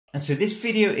And so this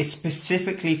video is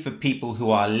specifically for people who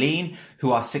are lean,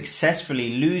 who are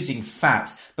successfully losing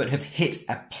fat, but have hit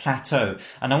a plateau.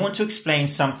 And I want to explain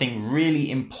something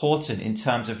really important in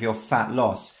terms of your fat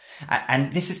loss.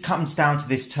 And comes down to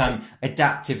this term,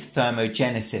 adaptive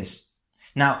thermogenesis.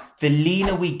 Now, the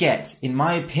leaner we get, in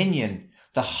my opinion,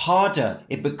 the harder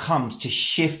it becomes to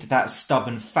shift that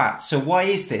stubborn fat. So why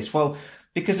is this? Well,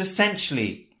 because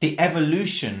essentially the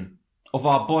evolution of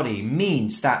our body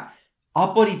means that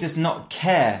our body does not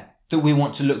care that we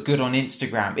want to look good on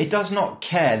Instagram. It does not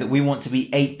care that we want to be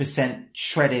 8%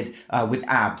 shredded with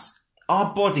abs.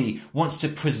 Our body wants to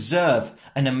preserve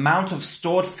an amount of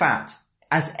stored fat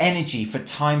as energy for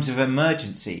times of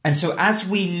emergency. And so as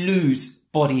we lose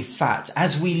body fat,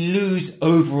 as we lose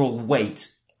overall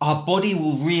weight, our body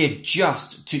will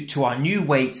readjust to our new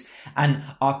weight, and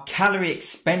our calorie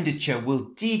expenditure will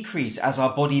decrease as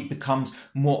our body becomes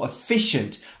more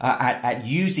efficient at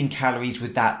using calories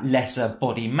with that lesser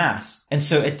body mass. And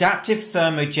so adaptive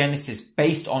thermogenesis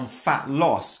based on fat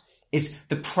loss is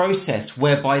the process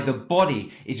whereby the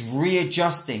body is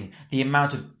readjusting the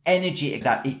amount of energy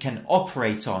that it can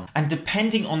operate on. And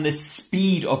depending on the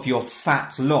speed of your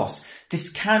fat loss, this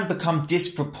can become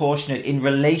disproportionate in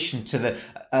relation to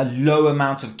a low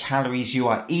amount of calories you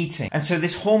are eating. And so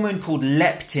this hormone called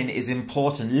leptin is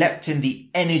important. Leptin, the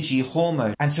energy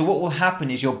hormone. And so what will happen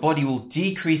is your body will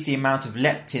decrease the amount of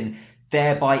leptin,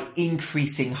 thereby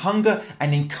increasing hunger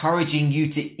and encouraging you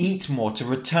to eat more, to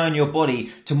return your body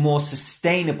to more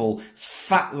sustainable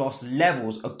fat loss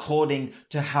levels according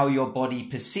to how your body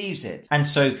perceives it. And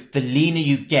so the leaner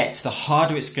you get, the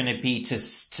harder it's going to be to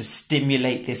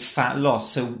stimulate this fat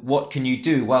loss. So what can you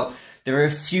do? Well, there are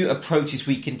a few approaches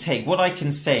we can take. What I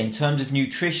can say in terms of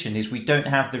nutrition is we don't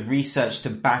have the research to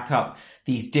back up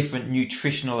these different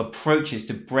nutritional approaches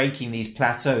to breaking these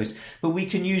plateaus, but we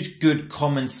can use good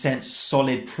common sense,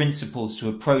 solid principles to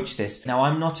approach this. Now,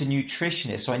 I'm not a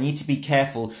nutritionist, so I need to be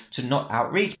careful to not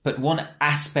outreach, but one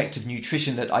aspect of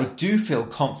nutrition that I do feel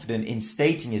confident in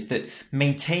stating is that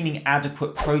maintaining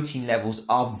adequate protein levels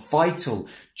are vital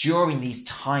during these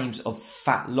times of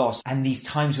fat loss and these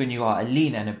times when you are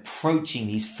lean and approaching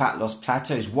these fat loss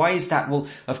plateaus. Why is that? Well,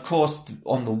 of course,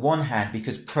 on the one hand,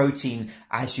 because protein,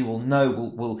 as you will know,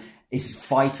 is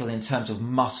vital in terms of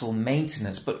muscle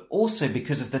maintenance, but also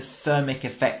because of the thermic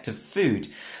effect of food.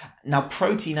 Now,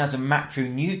 protein as a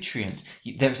macronutrient,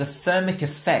 there's a thermic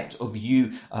effect of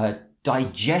you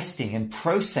digesting and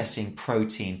processing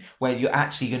protein where you're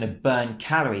actually going to burn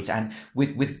calories. And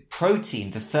with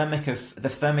protein, the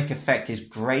thermic effect is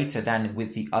greater than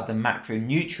with the other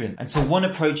macronutrient. And so one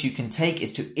approach you can take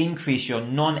is to increase your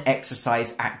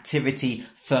non-exercise activity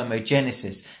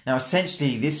thermogenesis. Now,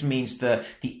 essentially, this means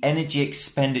the energy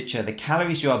expenditure, the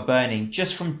calories you are burning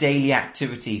just from daily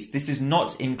activities. This is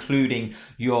not including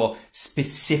your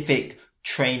specific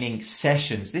training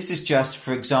sessions. This is just,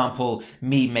 for example,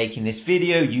 me making this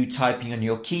video, you typing on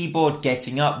your keyboard,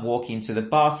 getting up, walking to the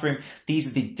bathroom. These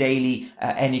are the daily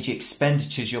energy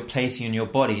expenditures you're placing in your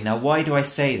body. Now, why do I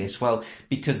say this? Well,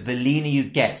 because the leaner you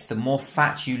get, the more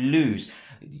fat you lose.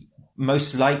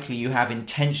 Most likely you have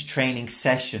intense training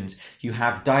sessions, you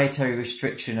have dietary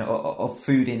restriction of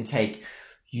food intake.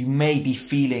 You may be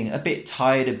feeling a bit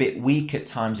tired, a bit weak at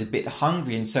times, a bit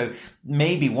hungry. And so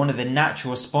maybe one of the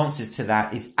natural responses to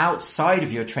that is outside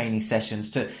of your training sessions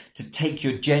to take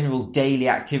your general daily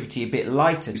activity a bit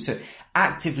lighter. So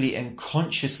actively and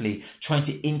consciously trying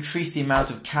to increase the amount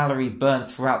of calorie burn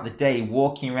throughout the day,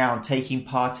 walking around, taking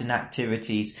part in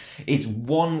activities is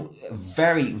one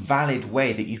very valid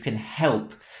way that you can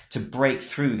help to break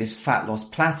through this fat loss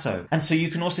plateau. And so you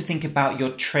can also think about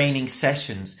your training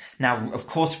sessions. Now, of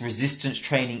course, resistance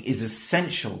training is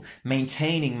essential,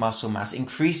 maintaining muscle mass,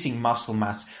 increasing muscle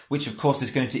mass, which of course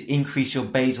is going to increase your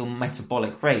basal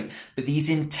metabolic rate. But these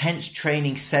intense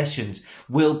training sessions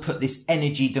will put this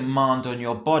energy demand on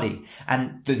your body.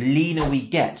 And the leaner we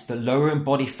get, the lower in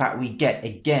body fat we get,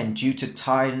 again, due to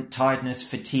tiredness,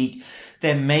 fatigue,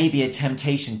 there may be a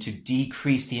temptation to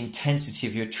decrease the intensity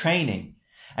of your training.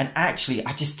 And actually,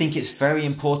 I just think it's very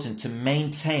important to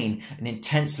maintain an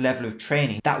intense level of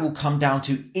training. That will come down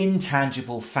to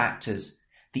intangible factors.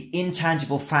 The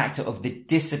intangible factor of the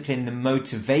discipline, the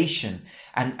motivation.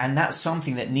 And that's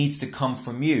something that needs to come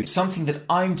from you. Something that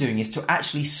I'm doing is to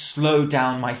actually slow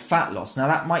down my fat loss. Now,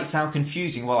 that might sound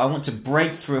confusing. Well, I want to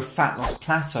break through a fat loss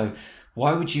plateau.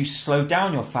 Why would you slow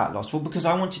down your fat loss? Well, because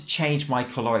I want to change my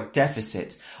caloric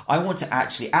deficit. I want to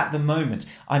actually, at the moment,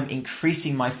 I'm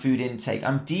increasing my food intake.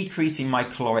 I'm decreasing my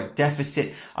caloric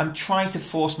deficit. I'm trying to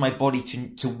force my body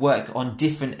to work on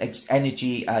different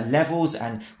energy levels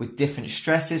and with different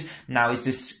stresses. Now, is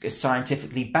this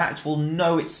scientifically backed? Well,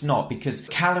 no, it's not, because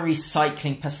calorie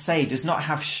cycling per se does not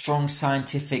have strong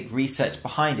scientific research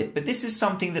behind it. But this is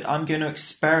something that I'm going to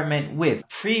experiment with.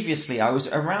 Previously, I was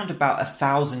around about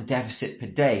 1,000 deficit per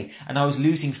day, and I was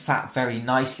losing fat very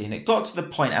nicely. And it got to the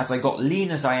point, as I got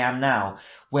lean as I am now,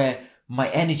 where my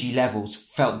energy levels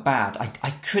felt bad.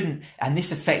 I couldn't, and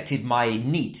this affected my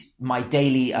NEAT, my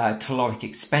daily caloric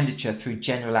expenditure through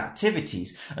general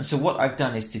activities. And so what I've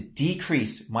done is to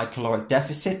decrease my caloric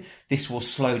deficit. This will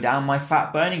slow down my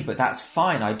fat burning, but that's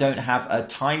fine. I don't have a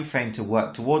time frame to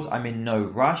work towards. I'm in no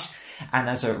rush. And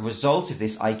as a result of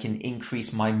this, I can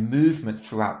increase my movement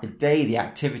throughout the day, the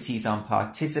activities I'm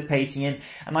participating in,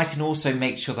 and I can also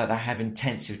make sure that I have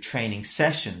intensive training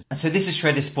sessions. And so this is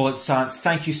Shredded Sports Science.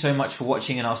 Thank you so much for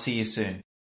watching, and I'll see you soon.